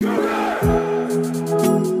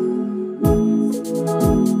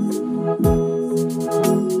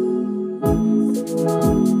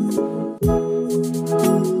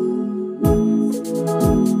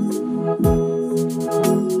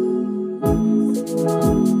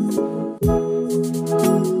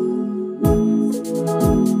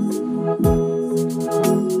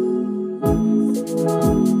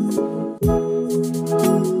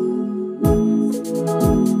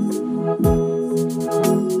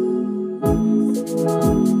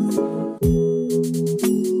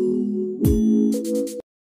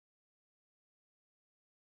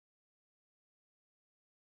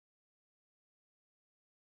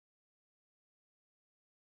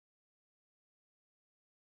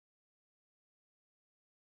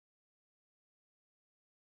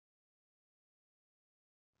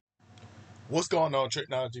What's going on,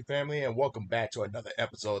 Technology family, and welcome back to another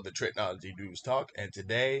episode of the Technology News Talk. And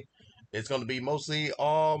today, it's going to be mostly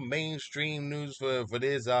all mainstream news for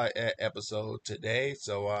this episode today.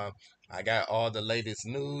 So, I got all the latest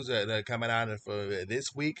news that are coming out for this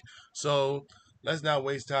week. So, let's not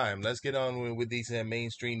waste time. Let's get on with these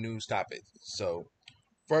mainstream news topics. So,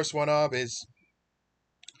 first one up is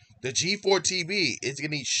the G4 TV is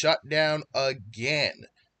getting shut down again,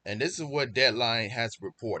 and this is what Deadline has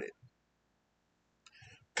reported.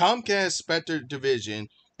 Comcast Spectrum Division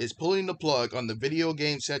is pulling the plug on the video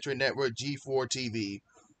game-centric network G4 TV,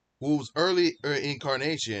 whose early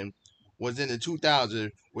incarnation was in the 2000s,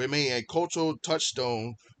 remained a cultural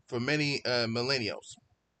touchstone for many millennials.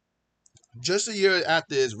 Just a year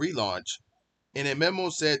after its relaunch, in a memo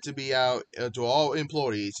said to be out to all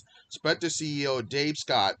employees, Spectrum CEO Dave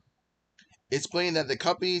Scott explained that the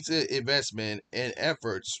company's investment and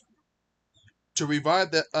efforts to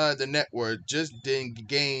revive the network just didn't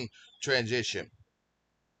gain transition.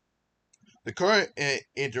 The current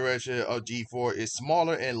iteration of G4 is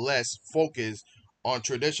smaller and less focused on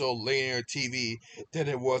traditional linear TV than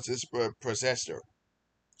it was its predecessor.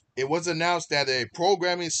 It was announced that a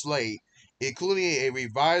programming slate, including a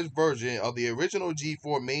revised version of the original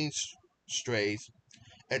G4 mainstays,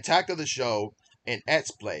 Attack of the Show, and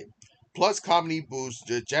X-Play, plus comedy boosts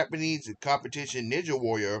the Japanese competition Ninja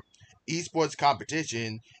Warrior, esports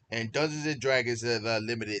competition, and Dungeons and Dragons the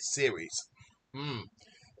limited series.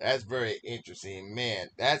 That's very interesting, man.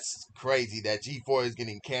 That's crazy that G4 is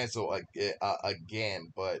getting canceled again.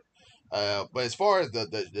 But as far as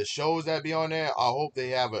the shows that be on there, I hope they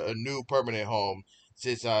have a new permanent home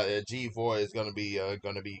since G4 is gonna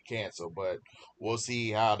be canceled. But we'll see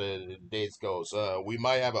how the dates goes. We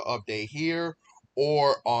might have an update here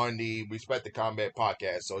or on the Respect the Combat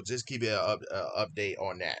podcast. So just keep an update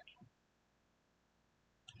on that.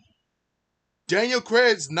 Daniel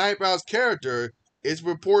Craig's Knives Out character is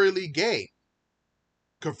reportedly gay,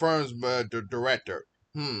 confirms the director.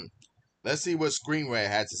 Let's see what Screenwriter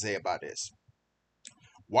had to say about this.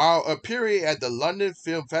 While appearing at the London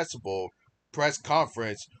Film Festival press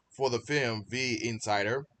conference for the film via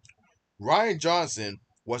Insider, Rian Johnson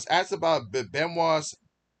was asked about Benoit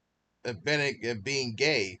Bennett being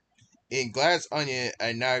gay in Glass Onion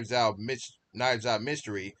and Knives Out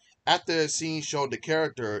Mystery after a scene showed the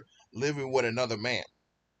character living with another man.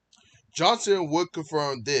 Johnson would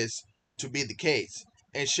confirm this to be the case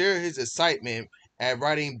and share his excitement at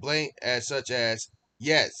writing blank as such as,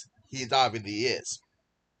 yes, he obviously is.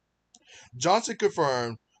 Johnson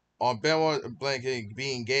confirmed on Benoit Blanc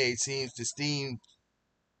being gay seems to stem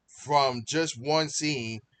from just one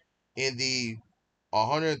scene in the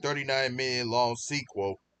 139 minute long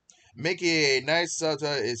sequel, making it a nice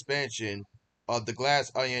subtle expansion of the Glass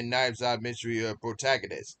Onion Knives Out mystery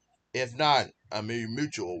protagonist, if not a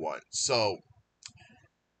mutual one. So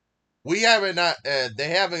we haven't not they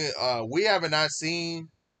haven't we haven't not seen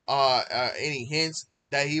any hints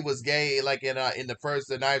that he was gay like in the first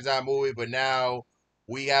the Knives Out movie, but now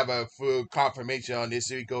we have a full confirmation on this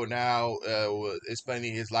sequel now,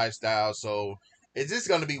 explaining his lifestyle. So it's just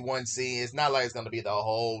gonna be one scene. It's not like it's gonna be the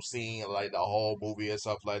whole scene, like the whole movie and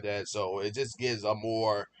stuff like that. So it just gives a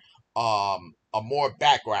more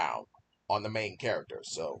background on the main character.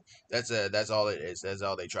 So that's all it is. That's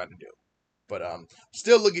all they trying to do. But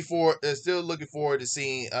still looking forward to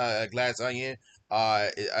seeing Glass Onion.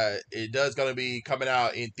 It does gonna be coming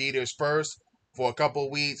out in theaters first for a couple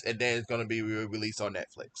of weeks, and then it's gonna be released on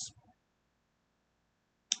Netflix.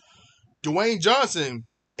 Dwayne Johnson,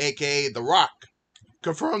 aka The Rock,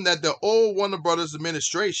 confirmed that the old Warner Brothers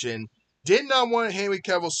administration did not want Henry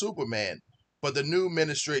Cavill Superman, but the new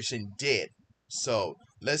administration did. So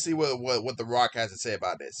let's see what The Rock has to say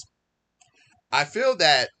about this. I feel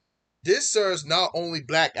that this serves not only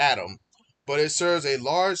Black Adam, but it serves a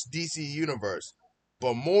large DC universe.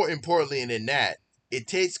 But more importantly than that, it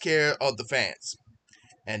takes care of the fans.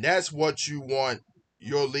 And that's what you want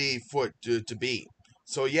your lead foot to be.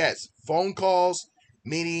 So yes, phone calls,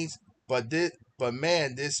 meetings, but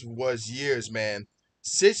man, this was years, man.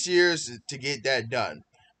 6 years to get that done.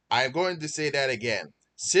 I'm going to say that again.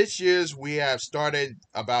 6 years we have started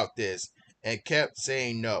about this and kept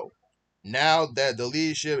saying no. Now that the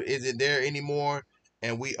leadership isn't there anymore,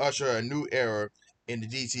 and we usher a new era in the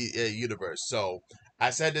DC universe. So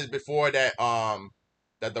I said this before that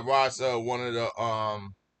the Ross one of the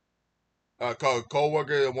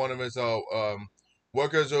co-worker, one of his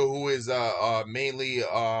workers who is mainly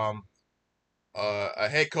a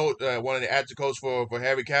head coach, one of the actor coach for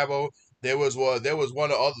Harry Cavill. There was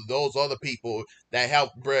one of those other people that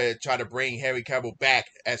helped try to bring Harry Cavill back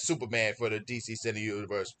as Superman for the DC Cinematic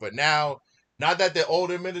Universe. But now, now that the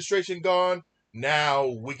old administration gone, now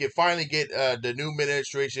we can finally get the new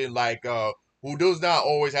administration who does not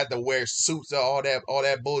always have to wear suits or all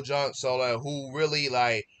that bull junk. So who really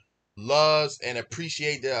loves and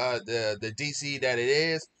appreciate the DC that it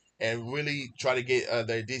is, and really try to get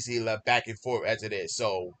the DC back and forth as it is.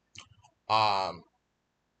 So, um,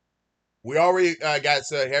 we already got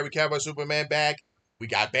Harry Cavill Superman back. We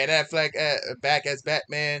got Ben Affleck back as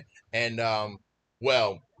Batman, and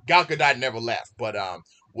well, Gal Gadot never left, but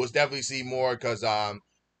we'll definitely see more because I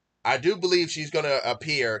do believe she's gonna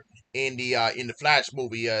appear in the Flash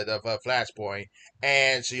movie, the Flashpoint,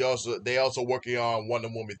 and they also working on Wonder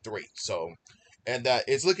Woman 3. So, and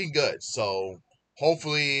it's looking good. So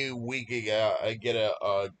hopefully we can get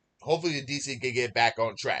hopefully the DC can get back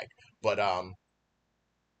on track. But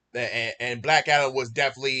and Black Adam was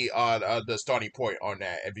definitely the starting point on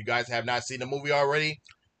that. If you guys have not seen the movie already,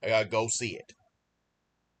 go see it.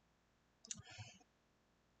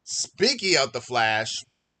 Speaking of the Flash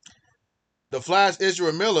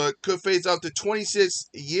Ezra Miller could face up to 26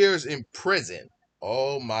 years in prison.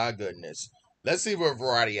 Oh my goodness. Let's see what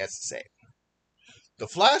Variety has to say. The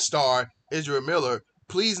Flash star, Ezra Miller,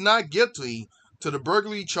 pleads not guilty to the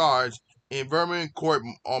burglary charge in Vermont court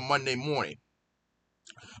on Monday morning.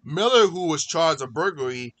 Miller, who was charged of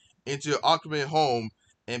burglary into an occupant home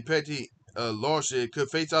in Petty Longship, could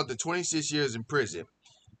face up to 26 years in prison,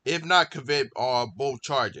 if not convicted on both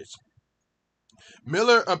charges.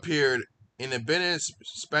 Miller appeared in the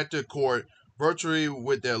Benton-Spector court virtually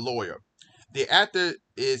with their lawyer. The actor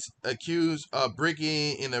is accused of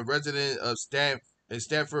breaking in a residence of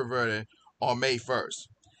Stanford, Vermont on May 1st.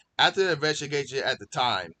 After the investigation at the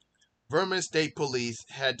time, Vermont State Police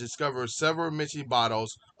had discovered several missing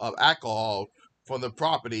bottles of alcohol from the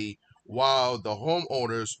property while the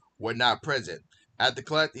homeowners were not present. After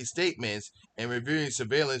collecting statements and reviewing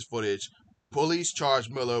surveillance footage, police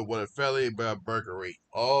charged Miller with a felony burglary.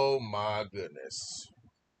 Oh my goodness!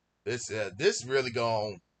 This really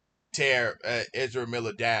gonna tear Ezra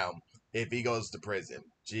Miller down if he goes to prison.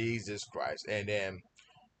 Jesus Christ! And then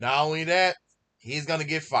not only that, he's gonna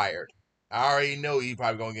get fired. I already know he's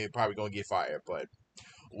probably gonna get fired, but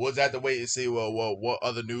we'll just have to wait and see what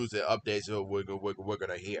other news and updates we're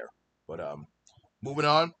gonna hear. But moving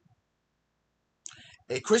on,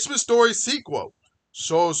 a Christmas Story sequel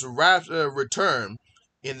shows Raph's return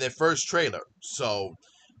in the first trailer. So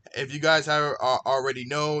if you guys have already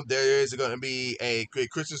know, there is going to be a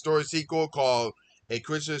Christmas Story sequel called A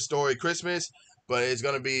Christmas Story Christmas, but it's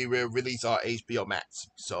going to be released on HBO Max.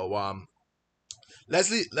 So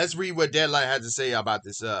let's read what Deadline had to say about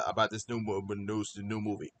this new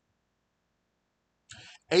movie.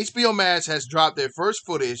 HBO Max has dropped their first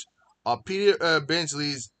footage of Peter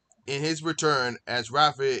Benchley's in his return as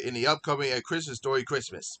Raphael in the upcoming A Christmas Story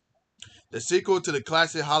Christmas. The sequel to the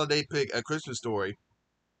classic holiday pick A Christmas Story.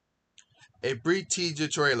 A brief teaser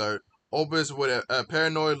trailer opens with a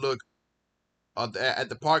paranoid look at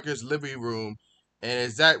the Parker's living room, an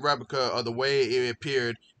exact replica of the way it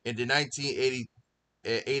appeared in the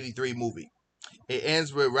 1983 movie. It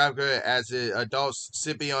ends with Rapker as an adult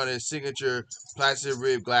sipping on his signature plastic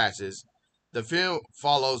rimmed glasses. The film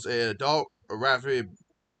follows an adult Rapper,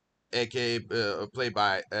 aka played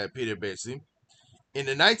by Peter Benchley, in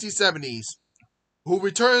the 1970s, who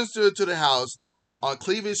returns to the house on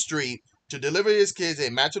Cleveland Street to deliver his kids a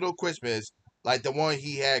magical Christmas like the one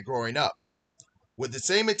he had growing up. With the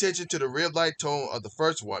same attention to the real-life tone of the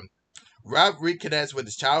first one, Ralph reconnects with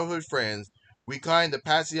his childhood friends, recalling the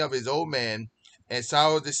passing of his old man, and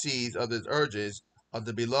sours the seeds of his urges of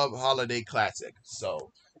the beloved holiday classic.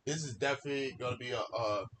 So this is definitely going to be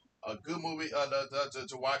a good movie to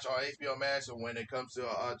watch on HBO Max when it comes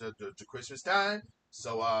to Christmas time.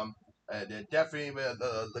 So they're definitely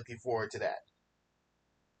looking forward to that.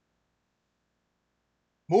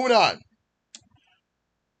 Moving on,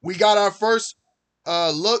 we got our first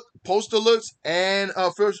poster looks, and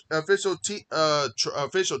official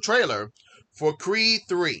trailer for Creed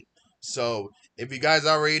 3. So if you guys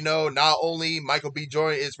already know, not only Michael B.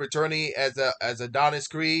 Jordan is returning as Adonis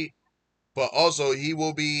Creed, but also he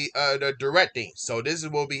will be directing. So this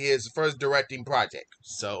will be his first directing project.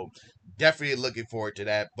 So definitely looking forward to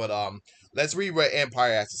that. But let's read what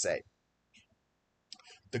Empire has to say.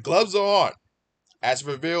 The gloves are on. As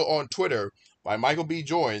revealed on Twitter by Michael B.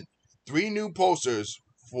 Jordan, 3 new posters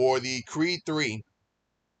for the Creed 3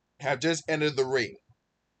 have just entered the ring.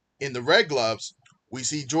 In the red gloves, we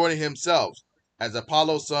see Jordan himself as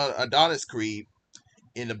Apollo's son Adonis Creed.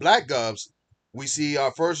 In the black gloves, we see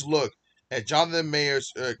our first look at Jonathan Mayers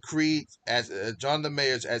Creed as Jonathan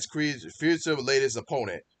Mayers as Creed's fearsome latest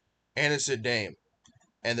opponent, Anderson Dame.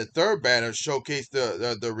 And the third banner showcased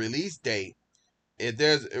the release date. If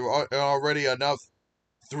there's already enough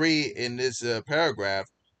 3 in this paragraph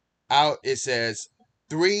out, it says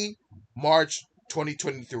 3 March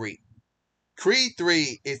 2023. Creed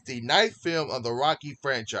 3 is the ninth film of the Rocky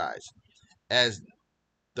franchise, as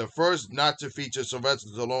the first not to feature Sylvester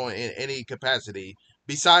Stallone in any capacity,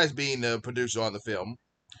 besides being the producer on the film.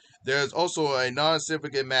 There is also a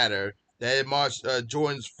non-significant matter that it marks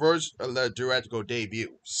Jordan's first theatrical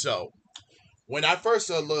debut. So, when I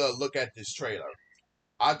first look at this trailer,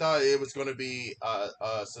 I thought it was going to be a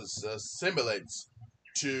semblance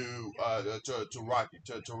to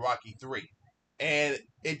Rocky 3, and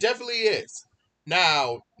it definitely is.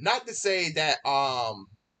 Now, not to say that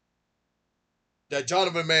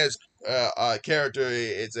Jonathan Mayer's character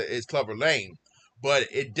is Clubber Lang, but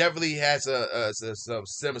it definitely has some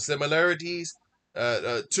similarities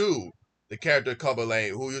to the character Clubber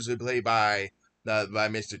Lang, who usually played by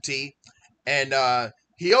Mr. T, and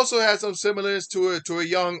he also has some similarities to a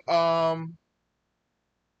young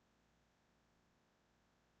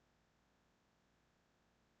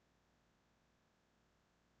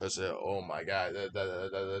let's say, oh my god, that's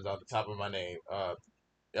on the top of my name.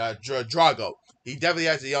 Drago. He definitely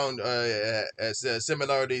has a young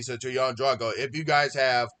similarities to young Drago. If you guys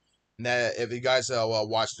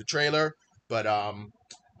watched the trailer, but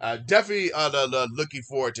definitely looking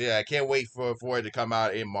forward to it. I can't wait for it to come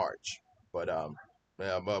out in March. But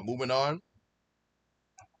yeah, but moving on.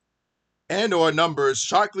 Andor numbers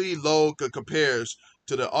shockingly low compares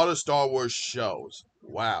to the other Star Wars shows.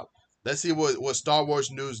 Wow. Let's see what Star Wars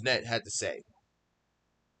News Net had to say.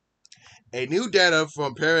 A new data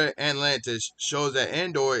from Para Atlantis shows that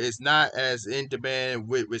Andor is not as in demand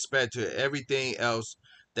with respect to everything else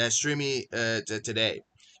that's streaming today.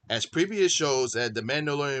 As previous shows that The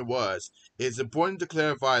Mandalorian was, it's important to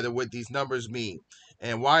clarify what these numbers mean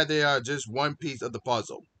and why they are just one piece of the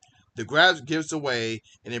puzzle. The graph gives away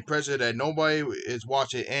an impression that nobody is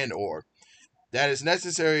watching Andor. That is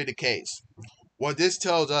necessarily the case. What this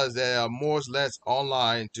tells us is that there are more or less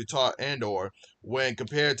online to talk Andor when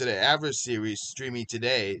compared to the average series streaming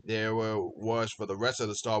today was for the rest of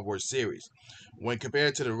the Star Wars series. When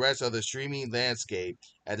compared to the rest of the streaming landscape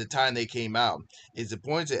at the time they came out, it's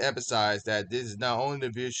important to emphasize that this is not only the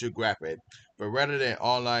visual graphic, but rather than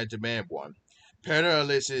online demand one.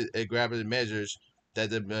 Parallelistic graphic measures that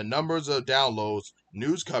the numbers of downloads,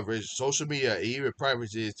 news coverage, social media, and even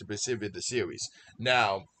privacy is specific to the series.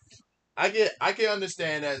 Now, I can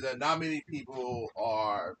understand that not many people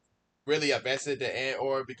are really invested in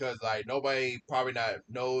Andor because like nobody probably not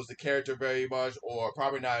knows the character very much or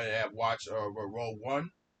probably not have watched Rogue One,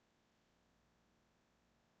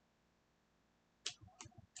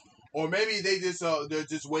 or maybe they're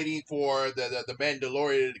just waiting for the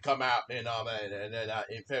Mandalorian to come out in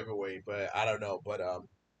February, but I don't know,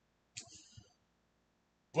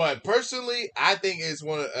 but personally, I think it's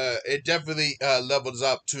one. It definitely levels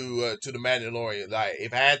up to the Mandalorian. Like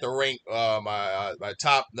if I had to rank my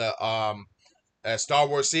top the Star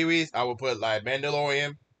Wars series, I would put like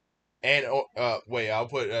Mandalorian and I'll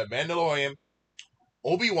put Mandalorian,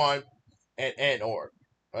 Obi-Wan, and Andor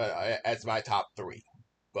as my top 3.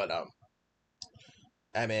 But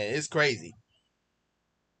I mean it's crazy.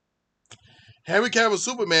 Henry Cavill's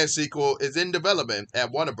Superman sequel is in development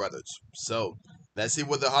at Warner Brothers. So let's see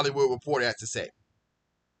what the Hollywood Reporter has to say.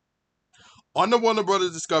 Under Warner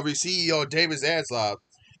Brothers Discovery CEO David Zaslav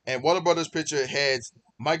and Warner Brothers Picture heads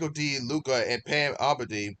Michael D. Luca and Pam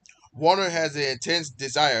Abadi, Warner has an intense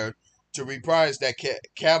desire to reprise that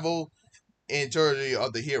Cavill entirety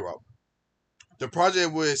of the hero. The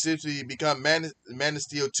project will essentially become Man of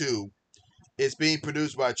Steel 2. It's being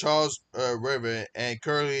produced by Charles Riven and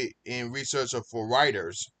currently in research for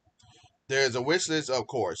writers. There is a wish list, of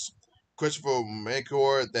course. Christopher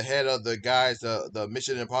McQuarrie, the head of the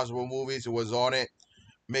Mission Impossible movies, was on it.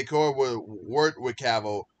 McCord would work with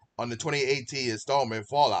Cavill on the 2018 installment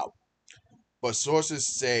Fallout, but sources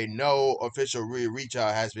say no official reach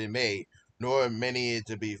out has been made, nor many it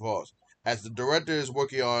to be false, as the director is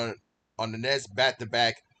working on the next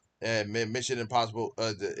back-to-back Mission Impossible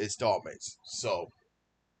installments. So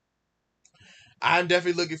I'm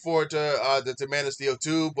definitely looking forward to the Man of Steel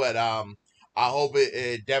 2, but I hope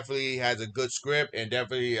it definitely has a good script and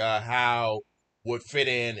definitely how would fit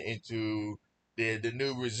into the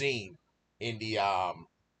new regime in the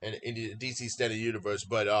in the DC Extended Universe.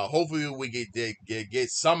 But hopefully we get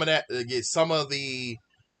some of that, get some of the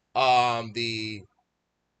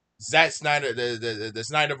Zack Snyder the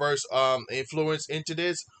Snyderverse influence into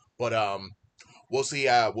this. But we'll see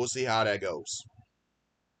how that goes.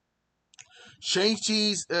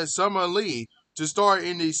 Shang-Chi's Summer Lee to star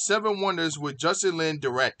in the Seven Wonders with Justin Lin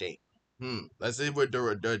directing. Let's see what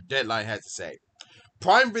the deadline has to say.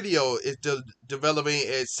 Prime Video is developing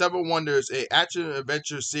a Seven Wonders, a action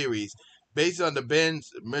adventure series based on the Ben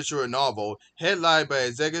Mitchell novel, headlined by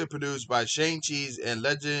executive produced by Shang-Chi's and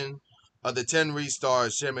Legend of the Ten Rings star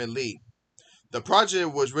Sherman Lee. The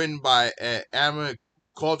project was written by Aaron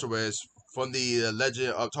Coulteris from the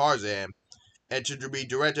Legend of Tarzan and to be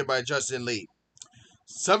directed by Justin Lee.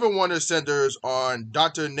 Seven Wonders centers on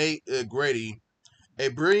Dr. Nate Grady, a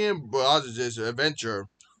brilliant biologist adventurer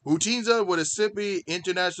who teams up with a simply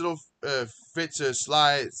international fixer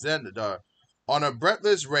Sly Zendar on a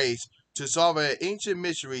breathless race to solve an ancient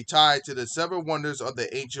mystery tied to the seven wonders of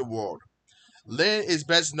the ancient world. Lin is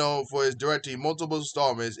best known for his directing multiple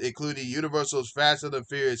installments, including Universal's Fast and the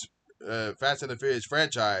Furious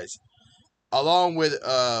franchise, along with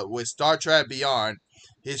Star Trek Beyond.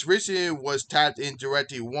 His recently was tapped in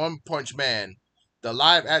directing One Punch Man, the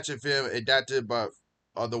live-action film adapted by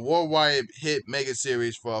the worldwide hit mega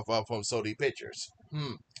series from Sony Pictures.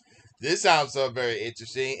 This sounds very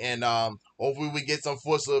interesting, and hopefully we get some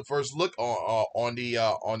first look on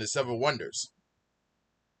the Seven Wonders.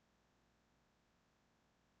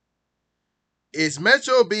 Is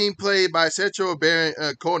Metro being played by Sacha Baron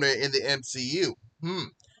Cohen in the MCU?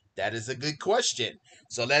 That is a good question.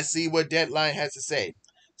 So let's see what Deadline has to say.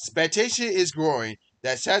 Expectation is growing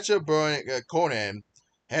that Sacha Baron Cohen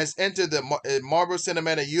has entered the Marvel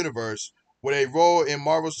Cinematic Universe with a role in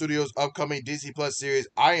Marvel Studios' upcoming Disney Plus series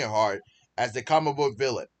Ironheart as the comic book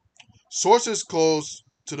villain. Sources close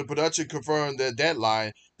to the production confirmed the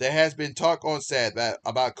Deadline there has been talk on set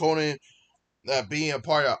about Conan being a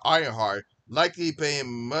part of Ironheart, likely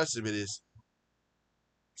paying much of it is.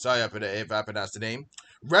 Sorry if I pronounced the name.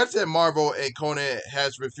 Reps at Marvel and Conan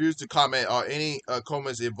has refused to comment on any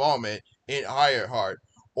Coleman's involvement in Ironheart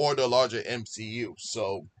or the larger MCU.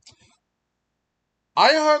 So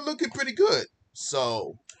Ironheart looking pretty good.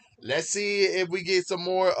 So let's see if we get some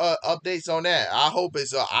more updates on that. I hope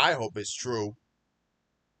it's true.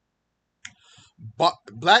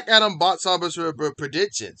 Black Adam box office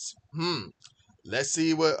predictions. Let's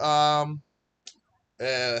see what how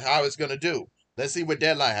it's gonna do. Let's see what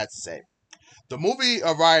Deadline has to say. The movie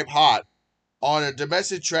arrived hot on a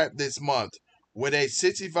domestic track this month with a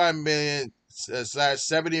 65 million slash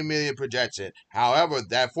 70 million projection. However,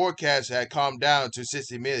 that forecast had calmed down to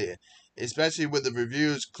 60 million, especially with the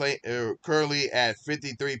reviews currently at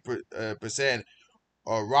 53%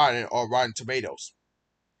 or Rotten Tomatoes.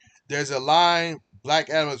 There's a line Black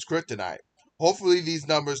Adam's kryptonite. Hopefully these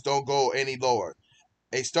numbers don't go any lower.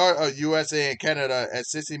 A start of USA and Canada at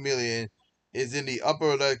 60 million is in the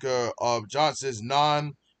upper ledger of Johnson's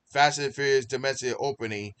non-Fast and Furious domestic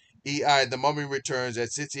opening. EI The Mummy Returns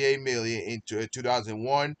at 68 million in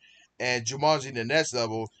 2001 and Jumanji The Next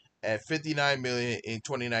Level at 59 million in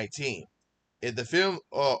 2019. If the film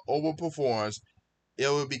overperforms, it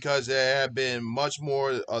was because there have been much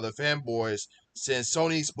more of the fanboys since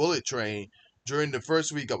Sony's Bullet Train during the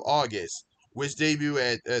first week of August, which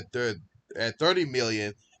debuted at 30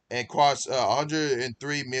 million and crossed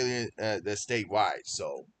 103 million statewide.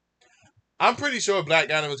 So I'm pretty sure Black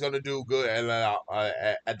Adam is going to do good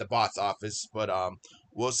at the box office, but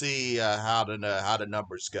we'll see how the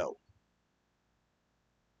numbers go.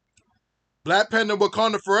 Black Panther: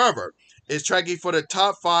 Wakanda Forever is tracking for the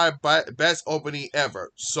top 5 best opening ever.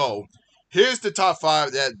 So here's the top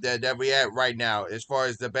 5 that we have right now as far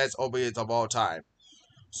as the best openings of all time.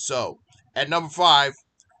 So at number 5,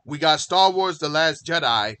 we got Star Wars: The Last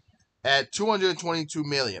Jedi at 222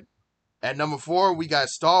 million. At number 4, we got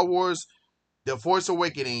Star Wars: The Force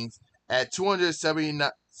Awakens at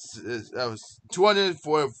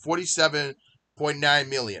 247.9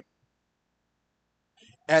 million.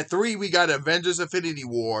 At 3, we got Avengers Infinity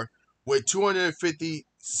War with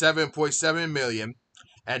 257.7 million.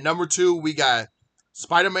 At number 2, we got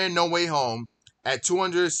Spider-Man No Way Home at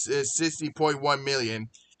 260.1 million.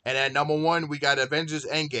 And at number 1, we got Avengers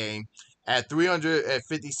Endgame at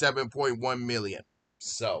 357.1 million.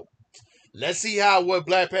 So let's see how what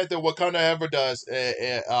Black Panther Wakanda ever does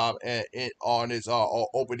on its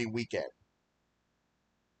opening weekend.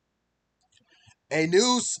 A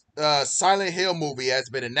new Silent Hill movie has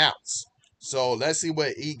been announced. So let's see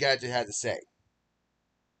what E Gadget had to say.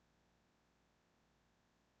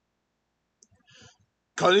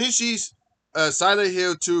 Konishi's Silent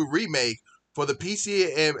Hill 2 remake for the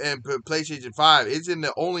PC and PlayStation 5 isn't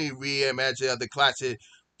the only reimagining of the classic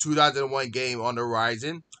 2001 game on the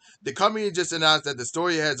horizon. The company just announced that the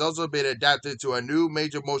story has also been adapted to a new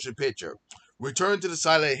major motion picture, Return to the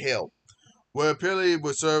Silent Hill, where apparently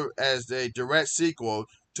will serve as a direct sequel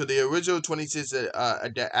to the original 26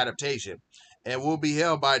 adaptation and will be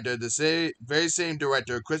held by very same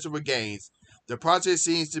director, Christopher Gaines. The project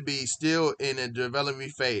seems to be still in a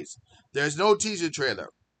development phase. There's no teaser trailer,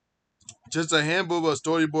 just a handful of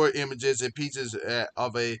storyboard images and pieces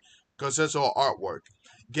of a conceptual artwork.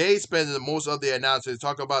 Gaines spends most of the announcement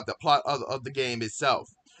talking about the plot of the game itself.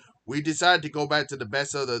 We decided to go back to the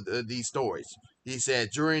best of these stories, he said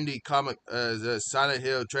during the Silent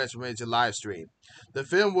Hill Transformation live stream. The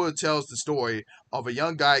film will tell the story of a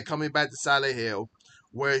young guy coming back to Silent Hill,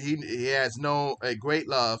 where he has known a great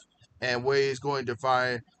love, and where he's going to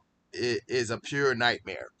find is a pure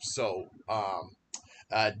nightmare. So,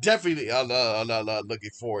 definitely looking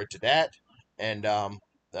forward to that. And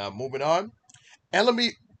moving on,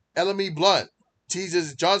 Ellery Blunt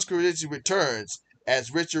teases John Krasinski returns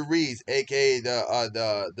as Richard Reeves, aka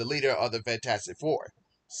the leader of the Fantastic Four.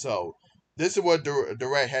 So this is what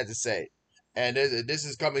Durant had to say, and this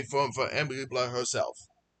is coming from Emily Blunt herself.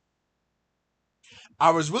 I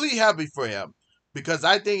was really happy for him because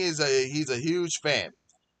I think he's a huge fan,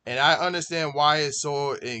 and I understand why it's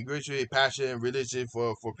so ingratiating, passion, and religion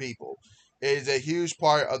for people. It is a huge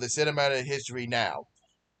part of the cinematic history now.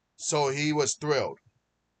 So he was thrilled.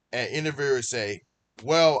 And interviewers say,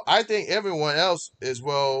 well, I think everyone else is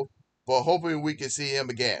well, but hoping we can see him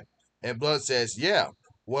again. And Blood says, yeah,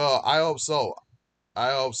 well, I hope so.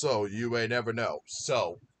 I hope so. You may never know.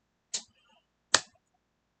 So,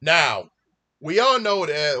 now, we all know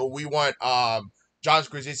that we want John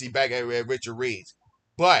Krasinski back at Richard Reeves.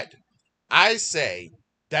 But I say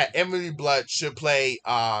that Emily Blunt should play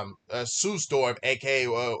Sue Storm,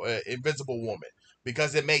 aka Invisible Woman,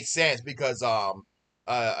 because it makes sense. Because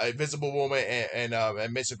Invisible Woman and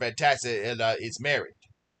Mr. Fantastic is married,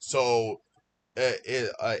 so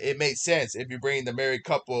it makes sense if you bring the married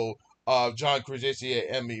couple of John Krasinski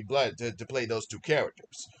and Emily Blunt to play those two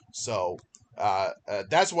characters. So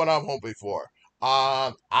that's what I'm hoping for.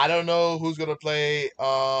 I don't know who's gonna play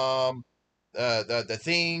the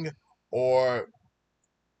Thing or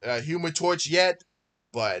Human Torch yet,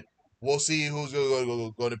 but we'll see who's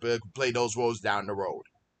going to play those roles down the road.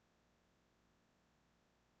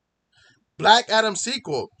 Black Adam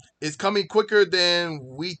sequel is coming quicker than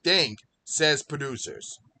we think, says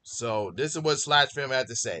producers. So this is what Slash Film had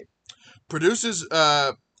to say. Producers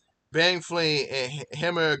Ben Flynn and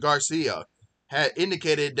Hammer Garcia had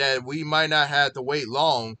indicated that we might not have to wait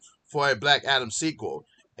long for a Black Adam sequel.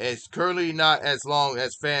 It's currently not as long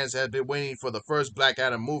as fans have been waiting for the first Black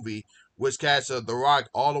Adam movie, which cast The Rock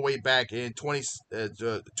all the way back in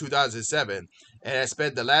 2007 and has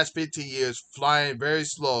spent the last 15 years flying very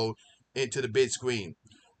slow into the big screen.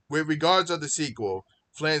 With regards of the sequel,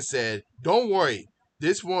 Flynn said, "Don't worry,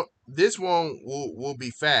 this one will be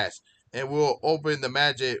fast, and we'll open the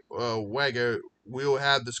magic wagger. We'll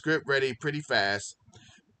have the script ready pretty fast."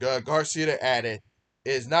 Garcia added,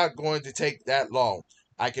 "It's not going to take that long.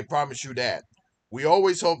 I can promise you that. We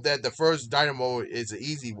always hope that the first Dynamo is an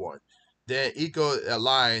easy one." Then echo a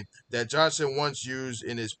line that Johnson once used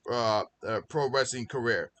in his pro wrestling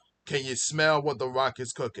career. "Can you smell what The Rock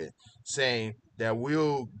is cooking?" Saying that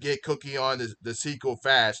we'll get cooking on the sequel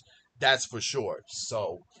fast. That's for sure.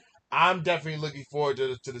 So I'm definitely looking forward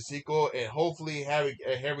to the sequel, and hopefully Henry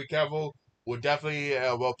Cavill will definitely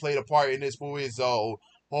will play the part in this movie. So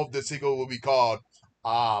hope the sequel will be called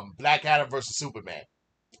Black Adam versus Superman.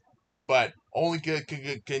 But only good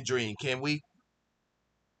can dream, can we?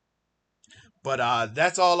 But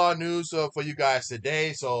that's all our news for you guys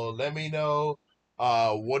today. So let me know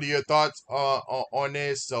what are your thoughts on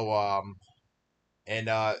this. So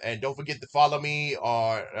and don't forget to follow me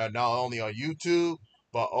on not only on YouTube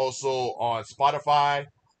but also on Spotify,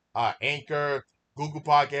 Anchor, Google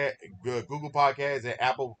Podcast, Google Podcasts, and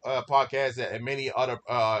Apple Podcasts, and many other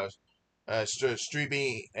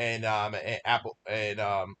streaming and Apple and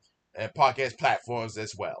podcast platforms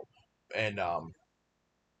as well. And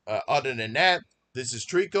other than that, this is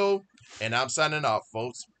Trico, and I'm signing off,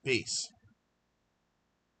 folks. Peace.